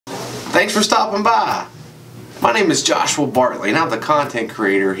Thanks for stopping by. My name is Joshua Bartley and I'm the content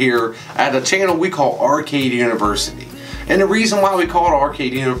creator here at a channel we call Arcade University. And the reason why we call it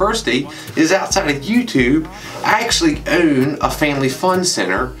Arcade University is outside of YouTube, I actually own a family fun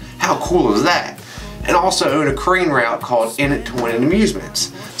center. How cool is that? And also own a crane route called In It to Win It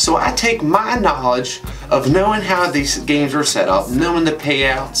Amusements. So I take my knowledge of knowing how these games are set up, knowing the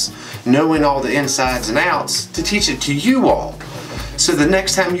payouts, knowing all the insides and outs to teach it to you all. So the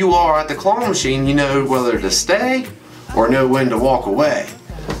next time you are at the claw machine, you know whether to stay or know when to walk away.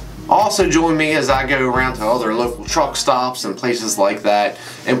 Also join me as I go around to other local truck stops and places like that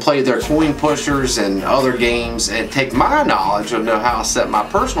and play their coin pushers and other games and take my knowledge of know how to set my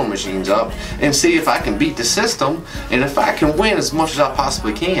personal machines up and see if I can beat the system and if I can win as much as I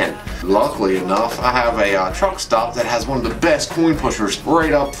possibly can. Luckily enough, I have a truck stop that has one of the best coin pushers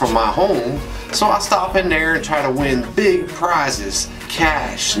right up from my home, so I stop in there and try to win big prizes,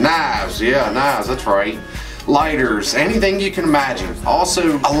 cash, knives, yeah, knives, that's right, lighters, anything you can imagine.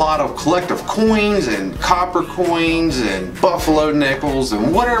 Also a lot of collective coins and copper coins and buffalo nickels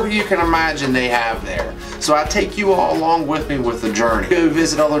and whatever you can imagine they have there. So I take you all along with me with the journey. Go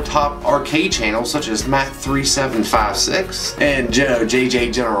visit other top arcade channels such as Matt3756 and Joe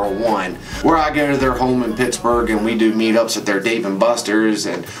JJ General 1, where I go to their home in Pittsburgh and we do meetups at their Dave & Buster's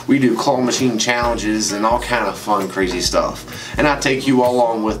and we do claw machine challenges and all kind of fun crazy stuff. And I take you all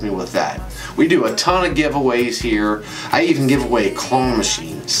along with me with that. We do a ton of giveaways here. I even give away claw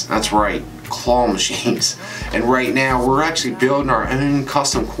machines. That's right, claw machines. And right now we're actually building our own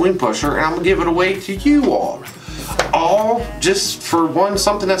custom coin pusher and I'm gonna give it away to you all. All just for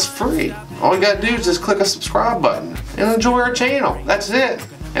something that's free. All you gotta do is just click a subscribe button and enjoy our channel. That's it.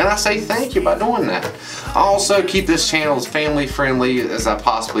 And I say thank you by doing that. I also keep this channel as family friendly as I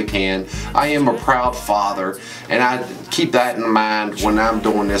possibly can. I am a proud father and I keep that in mind when I'm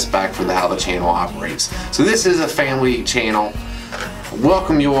doing this back for how the channel operates. So this is a family channel.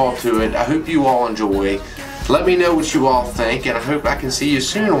 Welcome you all to it. I hope you all enjoy. Let me know what you all think and I hope I can see you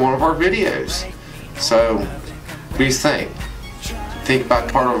soon in one of our videos. So what do you think? Think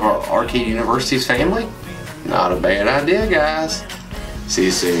about part of our Arcade University's family? Not a bad idea, guys. See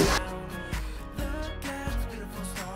you soon.